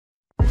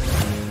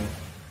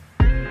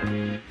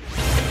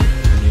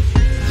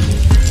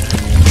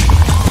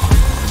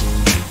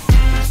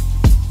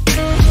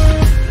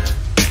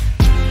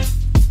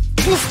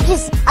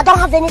don't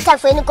have any time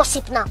for any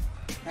gossip now.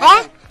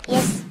 Eh?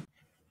 Yes.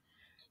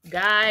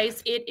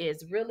 Guys, it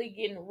is really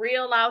getting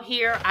real out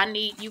here. I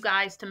need you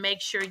guys to make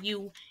sure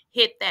you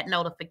hit that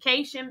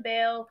notification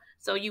bell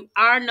so you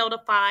are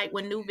notified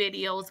when new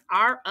videos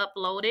are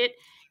uploaded.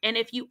 And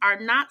if you are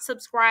not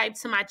subscribed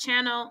to my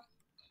channel,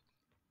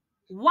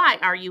 why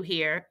are you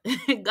here?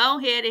 Go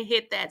ahead and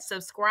hit that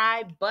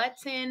subscribe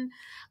button.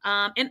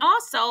 And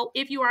also,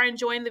 if you are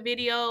enjoying the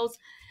videos,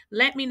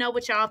 let me know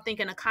what y'all think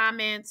in the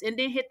comments and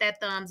then hit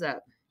that thumbs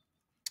up.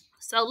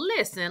 So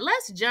listen,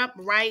 let's jump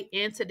right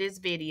into this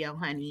video,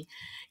 honey.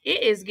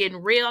 It is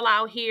getting real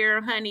out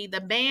here, honey.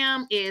 The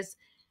Bam is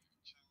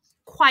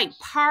quite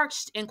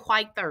parched and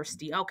quite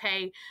thirsty,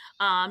 okay?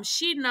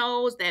 She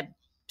knows that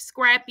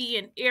Scrappy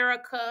and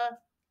Erica,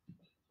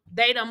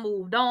 they done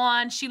moved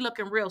on. She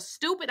looking real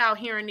stupid out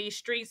here in these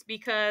streets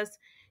because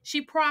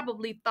she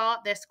probably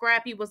thought that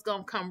Scrappy was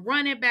going to come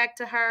running back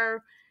to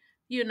her.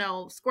 You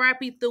know,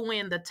 Scrappy threw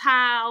in the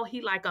towel.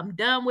 He like, I'm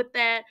done with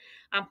that.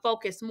 I'm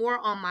focused more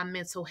on my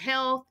mental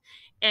health.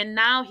 And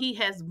now he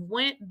has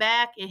went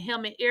back and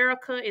him and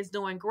Erica is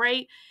doing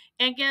great.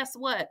 And guess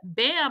what?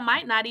 Bam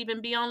might not even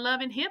be on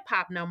Love and Hip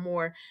Hop no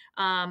more.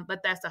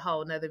 But that's a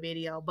whole nother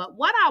video. But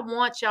what I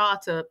want y'all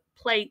to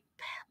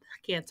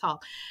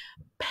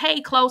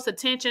pay close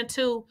attention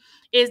to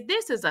is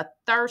this is a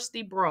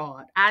thirsty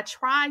broad. I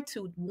try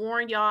to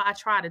warn y'all. I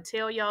try to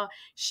tell y'all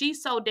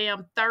she's so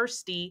damn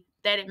thirsty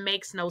that it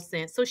makes no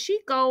sense. So she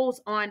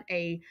goes on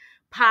a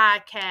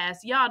podcast.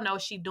 Y'all know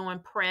she doing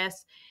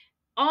press.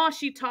 All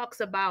she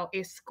talks about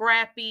is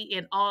Scrappy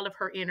in all of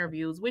her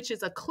interviews, which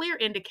is a clear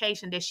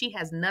indication that she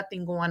has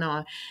nothing going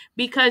on.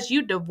 Because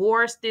you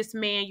divorced this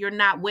man, you're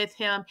not with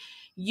him.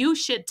 You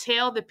should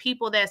tell the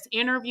people that's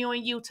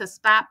interviewing you to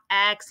stop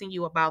asking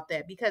you about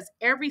that. Because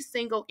every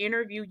single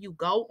interview you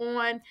go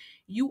on,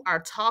 you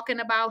are talking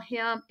about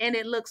him. And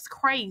it looks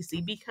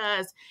crazy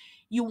because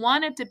you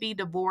wanted to be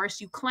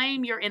divorced. You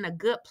claim you're in a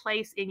good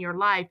place in your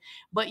life,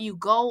 but you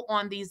go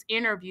on these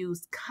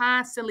interviews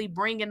constantly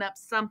bringing up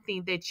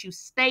something that you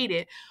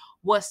stated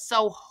was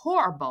so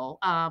horrible,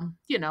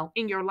 you know,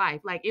 in your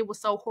life. Like, it was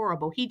so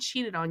horrible. He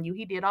cheated on you.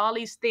 He did all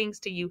these things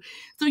to you.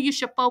 So you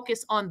should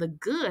focus on the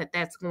good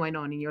that's going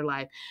on in your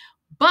life.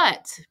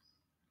 But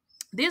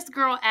this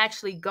girl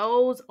actually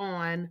goes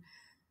on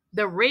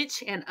the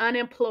Rich and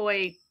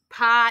Unemployed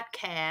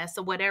podcast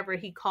or whatever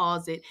he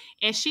calls it.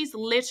 And she's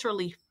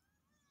literally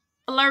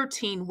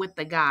flirting with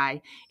the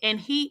guy, and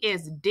he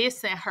is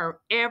dissing her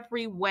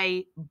every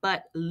way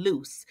but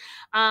loose.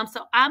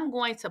 So I'm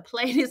going to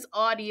play this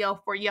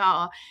audio for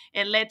y'all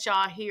and let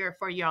y'all hear it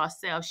for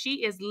yourself.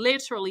 She is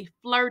literally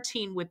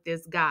flirting with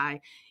this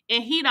guy,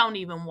 and he don't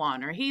even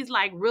want her. He's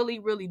like really,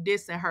 really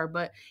dissing her,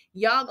 but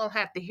y'all gonna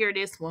have to hear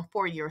this one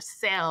for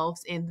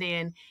yourselves, and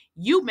then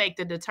you make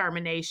the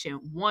determination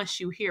once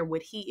you hear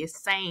what he is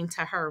saying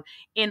to her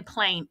in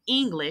plain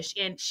English,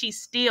 and she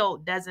still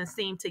doesn't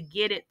seem to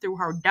get it through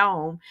her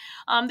dome.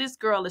 This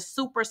girl is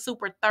super,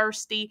 super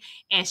thirsty,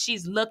 and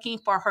she's looking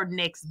for her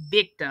next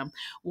victim.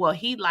 Well,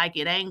 he like,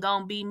 it ain't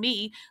gonna be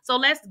me. So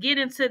let's get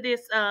into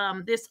this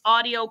this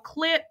audio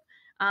clip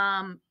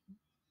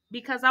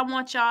because I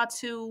want y'all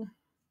to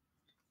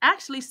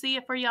actually see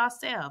it for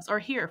yourselves or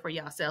hear it for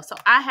yourselves. So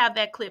I have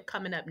that clip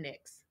coming up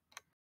next.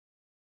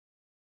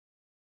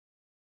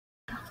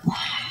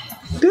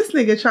 This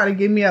nigga try to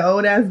give me an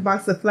old ass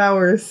box of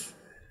flowers.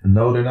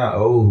 No, they're not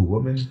old,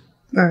 woman.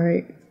 All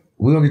right.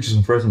 We're gonna get you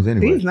some fresh ones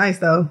anyway. He's nice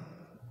though.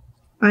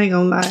 I ain't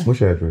gonna lie. What's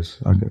your address?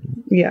 I'll give it.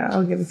 Yeah,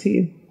 I'll give it to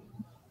you.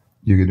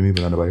 You give it to me,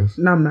 but not nobody else?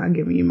 No, I'm not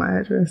giving you my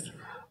address.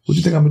 What do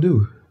you think I'm gonna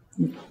do?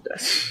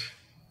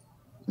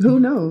 Who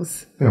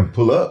knows? I'm gonna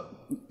pull up.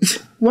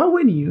 Why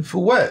wouldn't you?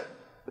 For what?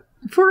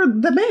 For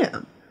the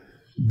Bam.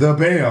 The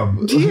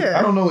Bam. Yeah.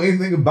 I don't know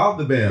anything about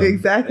the Bam.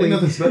 Exactly. Ain't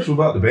nothing special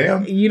about the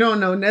Bam. You don't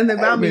know nothing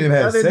about me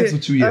other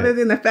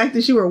than the fact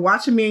that you were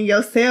watching me in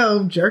your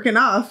cell jerking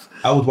off.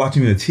 I was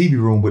watching you in a TV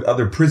room with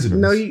other prisoners.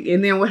 No,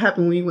 and then what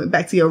happened when you went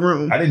back to your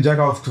room? I didn't jack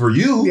off for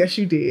you. Yes,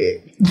 you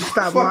did.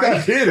 Stop Fuck,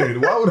 lying. I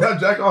didn't. Why would I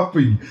jack off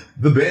for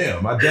the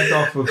Bam? I jacked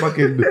off for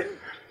fucking...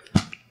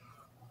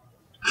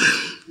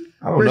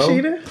 I don't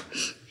know.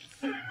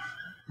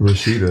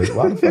 Rashida?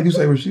 Why the fuck you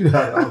say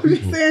Rashida? I'm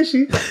just saying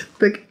she's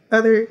the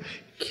other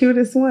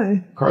cutest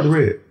one. Carly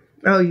Red.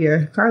 Oh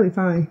yeah, Carly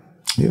fine.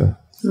 Yeah.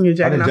 You're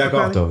I didn't jack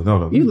off though.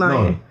 No. You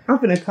lying. No. I'm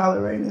finna call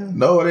her right now.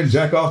 No, I didn't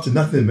jack off to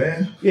nothing,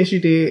 man. Yes, you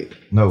did.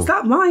 No.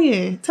 Stop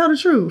lying. Tell the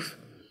truth.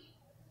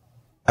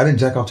 I didn't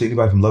jack off to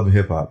anybody from Love and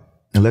Hip Hop.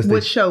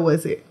 What show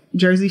was it?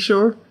 Jersey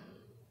Shore?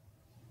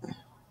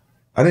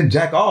 I didn't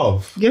jack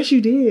off. Yes,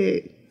 you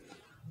did.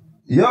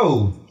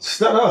 Yo,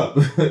 shut up.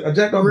 I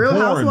jacked off Real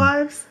porn.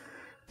 Housewives?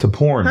 To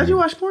porn. How'd you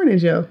watch porn in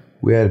jail?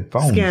 We had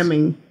phones.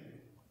 Scamming.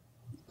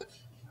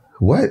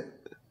 What?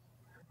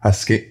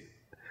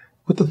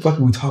 What the fuck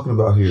are we talking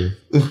about here?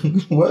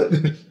 What?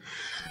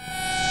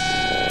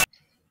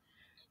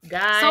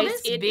 Guys, so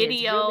this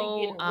video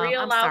really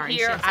real out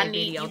here. I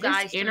need you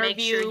guys to make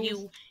sure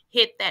you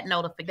hit that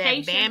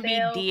notification Bambi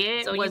bell,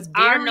 did so was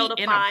you are very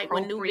notified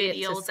when new inappropriate,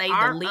 to videos say the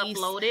are least.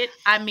 uploaded.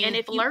 I mean, And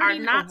if you are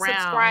flirting not around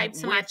subscribed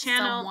to my with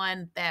channel,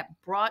 someone that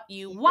brought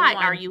you why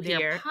on are you their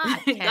here?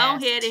 podcast, Go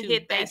ahead and to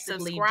hit that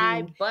basically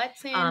subscribe do,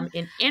 button.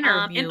 an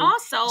interview, And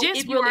also,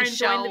 just if you are really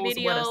enjoying the shows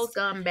videos, what a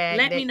scumbag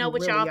let that me know you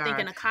what really y'all are. think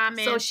in the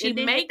comments. So she and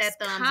then hit makes that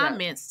thumbs up.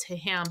 comments to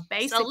him, So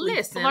basically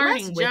listen,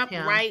 flirting let's with jump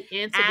him, right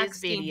into this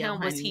asking video,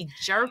 him, was honey. he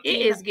jerking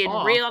It is getting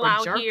off real or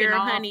out jerking here,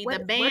 off? honey. The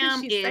What Bam is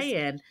she is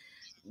saying?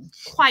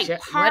 quite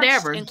parched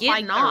Whatever, and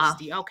getting quite off,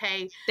 thirsty,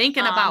 okay?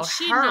 thinking about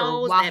She her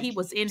knows while that he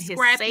was in his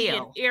Scrappy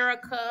cell. and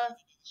Erica,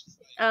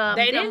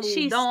 they done Then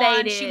she moved on.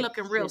 stated, She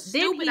looking real then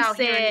stupid he out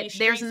here in said, these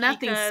there's streets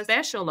nothing because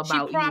special she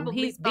about you. probably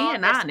He's thought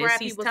being that honest.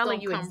 Scrappy He's was telling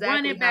gonna you come exactly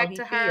running how back he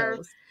to her.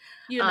 feels.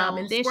 You know,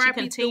 And then she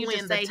Scrappy continued threw to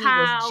in say the he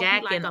was towel. He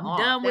jacking like, I'm off.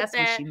 done with That's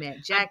what that. she meant,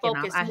 I jacking off.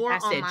 focus I more on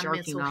said my jerking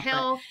mental off, but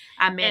health.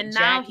 I meant And now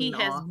jacking he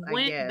has off, I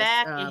went guess,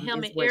 back, and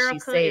him is and what she Erica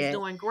is said.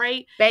 doing great.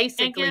 And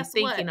Basically guess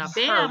thinking what? of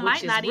her, Bam which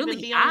might is not even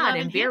really be on odd Love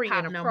and and Hip very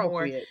Hop no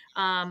more. inappropriate.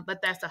 But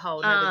that's a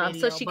whole nother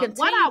video. So she But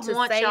what I continued to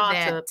want say y'all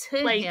that to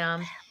to play,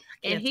 him.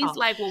 And can't he's talk.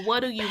 like, well,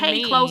 what do you Pay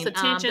mean? close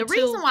attention The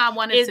reason to why I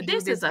wanted is to do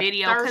this this is a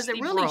video, because it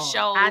thirsty really broad.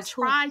 shows I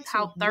try to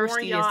how thirsty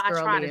warn y'all. this girl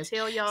I try is. to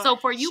tell y'all. So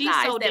for you She's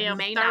guys so that damn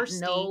may not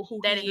thirsty know who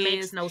that he it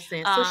makes is, no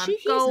sense. So she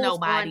he's goes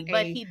nobody, on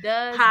but a he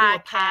does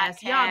podcast.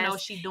 do a Y'all know podcast,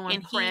 she doing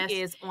and press.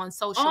 he is on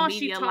social All she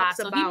media a talks lot.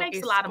 So he about makes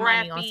is a lot of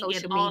money on Scrappy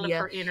social in all of media,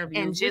 her interviews,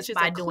 and which just is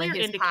by a doing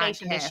clear his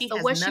indication that podcast. she So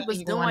has what she nothing was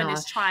going doing on.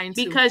 is trying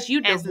to, Because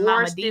you as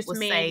divorced mommadee this would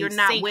man, say, you're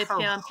not sink with her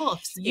him.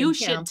 hoofs You in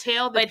should him,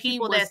 tell the but he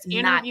people was that's not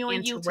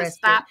interviewing you to interested.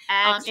 stop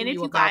asking And if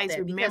you you about guys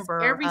that. Because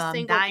remember, every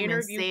single Diamond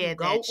interview you said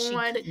go that she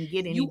on, couldn't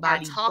get you are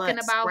anybody talking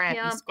but about Scrappy.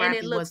 him, and Scrappy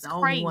it was looks the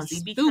only one crazy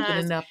stupid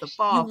because enough to you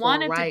fall for,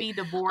 wanted to right? be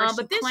divorced.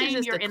 But You this is claim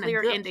just you're a in a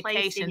clear good indication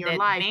place in your that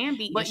life,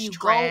 Bambi but is you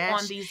trash, go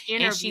on these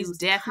and interviews she's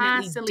definitely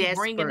constantly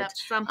bringing desperate. up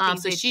something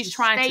So that she's you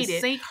trying to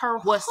stated sink her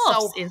was hoofs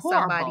so in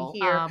somebody horrible.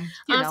 here.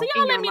 You know, So in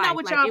y'all your let me know life.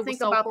 what Like, y'all it was think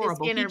so about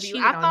horrible. this He interview.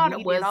 cheated I on thought you. it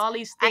He was, did all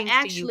these I things to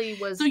you. actually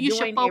was So you should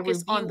doing a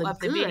focus on review the of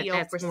the good video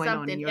that's for going on in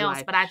something your else,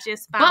 life. but I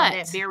just found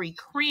that But very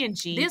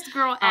cringy. this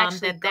girl actually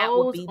that would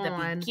goes be the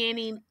on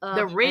beginning of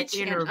the rich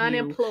an and interview.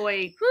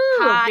 unemployed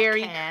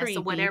Very podcast creepy,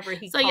 or whatever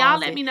he so calls y'all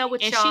let it. me know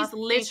what And y'all she's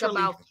think literally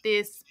about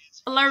this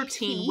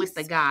flirting with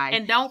the piece. guy.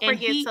 And don't And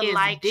forget he to is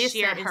like,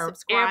 dissing share, and her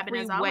subscribe. And every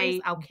as always,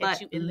 way I'll catch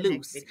but you in the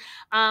next loose.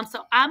 video.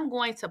 So I'm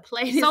going to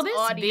play this,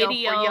 audio for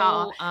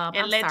y'all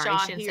and let y'all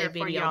hear it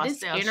for yourself.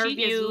 This interview,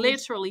 She is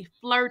literally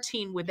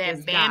flirting with that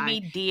this Bambi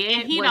guy. did,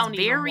 And he was don't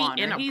even very want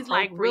her. inappropriate. He's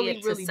like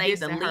really, To say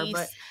the dissing her. least.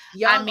 But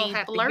Y'all I mean,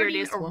 have to hear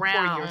flirting this one for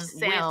around yourselves,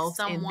 with and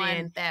someone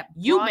then that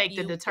you brought make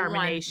the you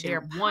determination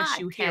on their once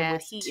you hear what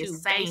podcast he to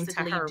is saying to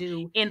basically her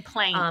do in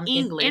plain in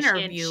English.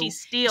 interview. And she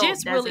still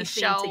Just really doesn't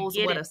seem to shows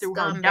get what it a through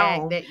her scumbag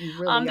dome. that you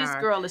really This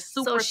are. girl is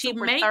super, So she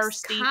super makes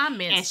thirsty,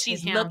 comments and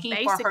she's to him, looking for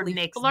her basically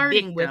next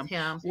flirting victim. with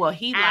him. Well,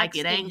 he like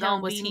it asking ain't gonna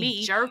him, was be he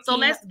me. jerking So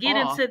let's get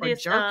off into or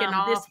this jerking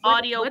off? this What-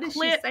 audio what is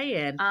clip. she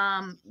saying?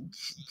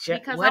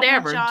 Because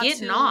whatever, I want y'all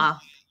getting to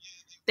off,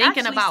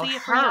 thinking actually about see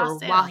it for her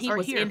yourselves, while he or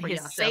was hear it in for his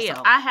yourselves. cell.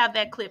 So I have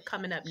that clip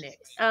coming up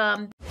next.